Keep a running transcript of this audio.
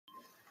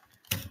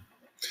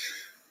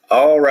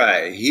All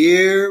right,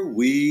 here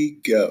we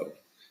go.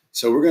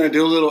 So we're going to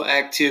do a little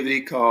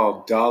activity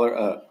called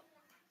DollarUp.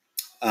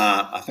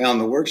 I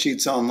found the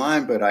worksheets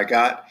online, but I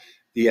got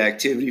the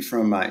activity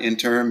from my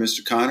intern,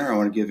 Mr. Connor. I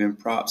want to give him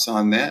props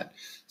on that.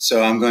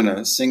 So I'm going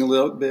to sing a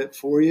little bit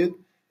for you,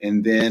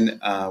 and then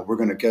we're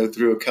going to go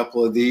through a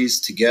couple of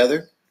these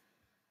together,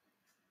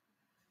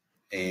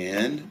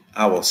 and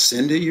I will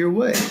send it your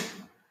way.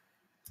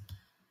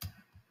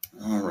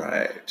 All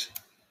right.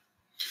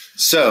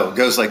 So it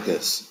goes like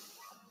this.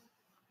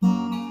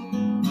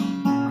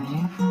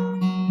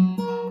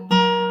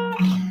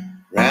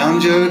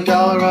 Round your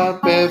dollar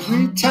up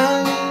every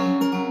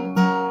time.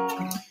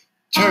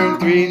 Turn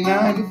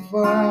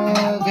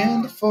 $3.95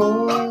 into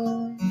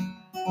 $4.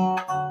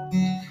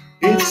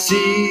 It's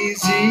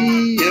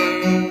easier.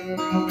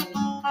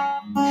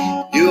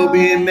 You'll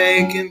be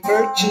making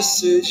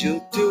purchases.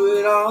 You'll do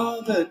it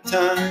all the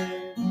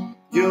time.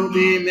 You'll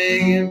be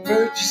making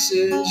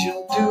purchases.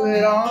 You'll do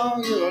it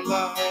all your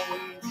life.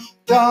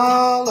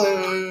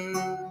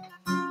 Dollar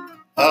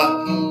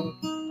up.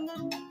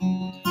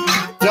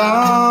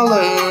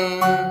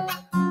 Dollar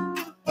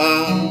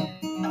up.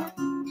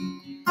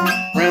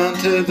 Round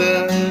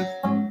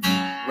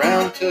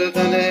to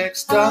the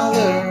next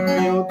dollar.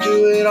 You'll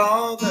do it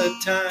all the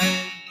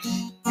time.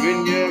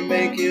 When you're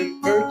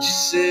making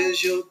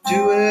purchases, you'll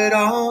do it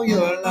all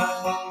your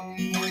life.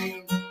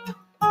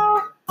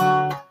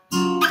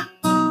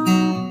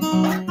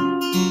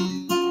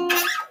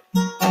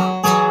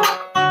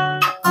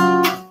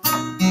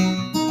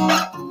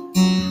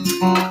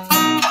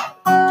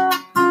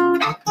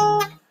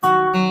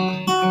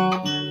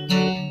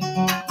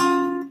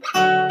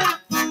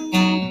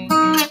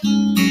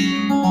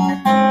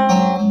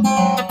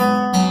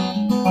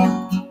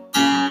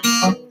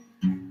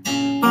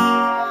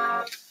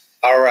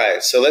 All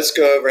right, so let's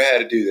go over how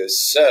to do this.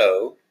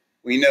 So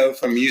we know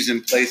from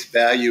using place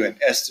value and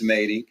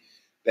estimating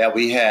that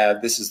we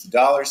have, this is the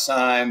dollar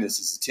sign, this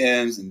is the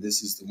tens, and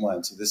this is the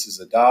one. So this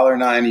is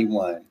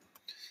 $1.91.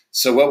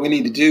 So what we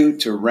need to do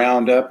to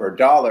round up or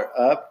dollar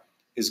up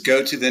is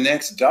go to the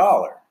next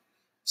dollar.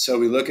 So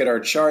we look at our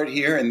chart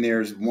here, and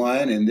there's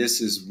one, and this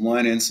is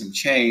one and some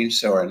change.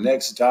 So our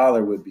next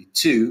dollar would be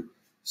 2.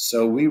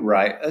 So we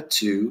write a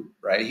 2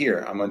 right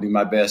here. I'm going to do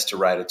my best to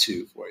write a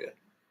 2 for you.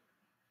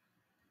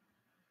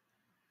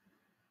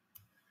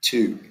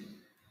 2.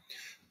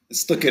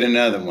 Let's look at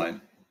another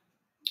one.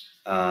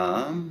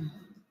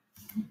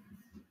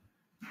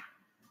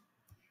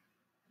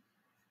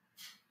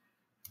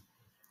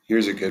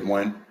 Here's a good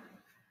one.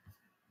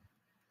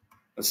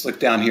 Let's look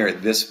down here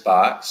at this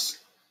box.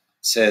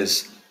 It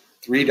says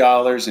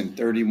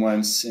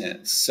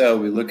 $3.31. So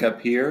we look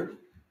up here.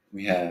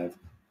 We have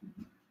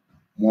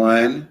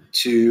 $1,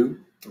 $2,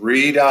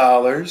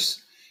 $3.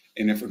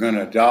 And if we're going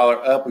to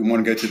dollar up, we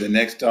want to go to the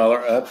next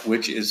dollar up,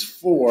 which is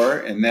 4,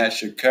 and that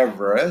should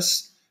cover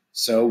us.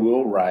 So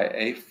we'll write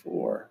a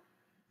 4.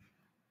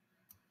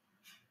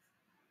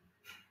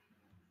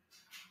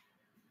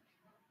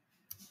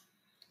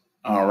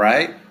 All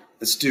right,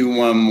 let's do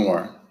one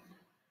more.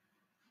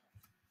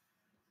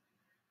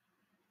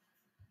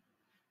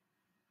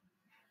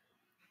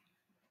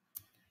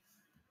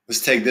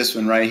 Let's take this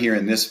one right here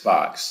in this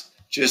box.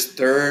 Just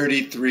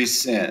 33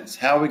 cents.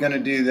 How are we going to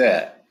do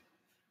that?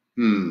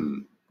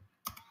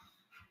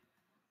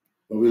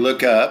 But we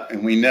look up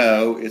and we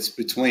know it's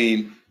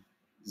between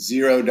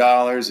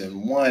 $0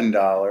 and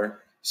 $1.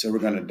 So we're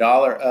going to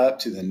dollar up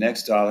to the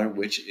next dollar,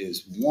 which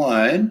is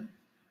 1.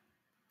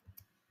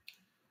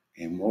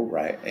 And we'll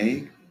write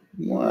a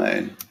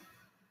 1.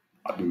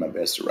 I'll do my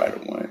best to write a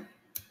 1.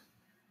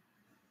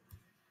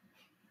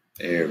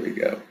 There we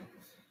go.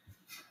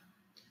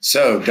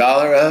 So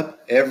dollar up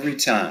every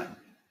time.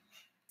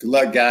 Good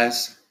luck,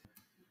 guys.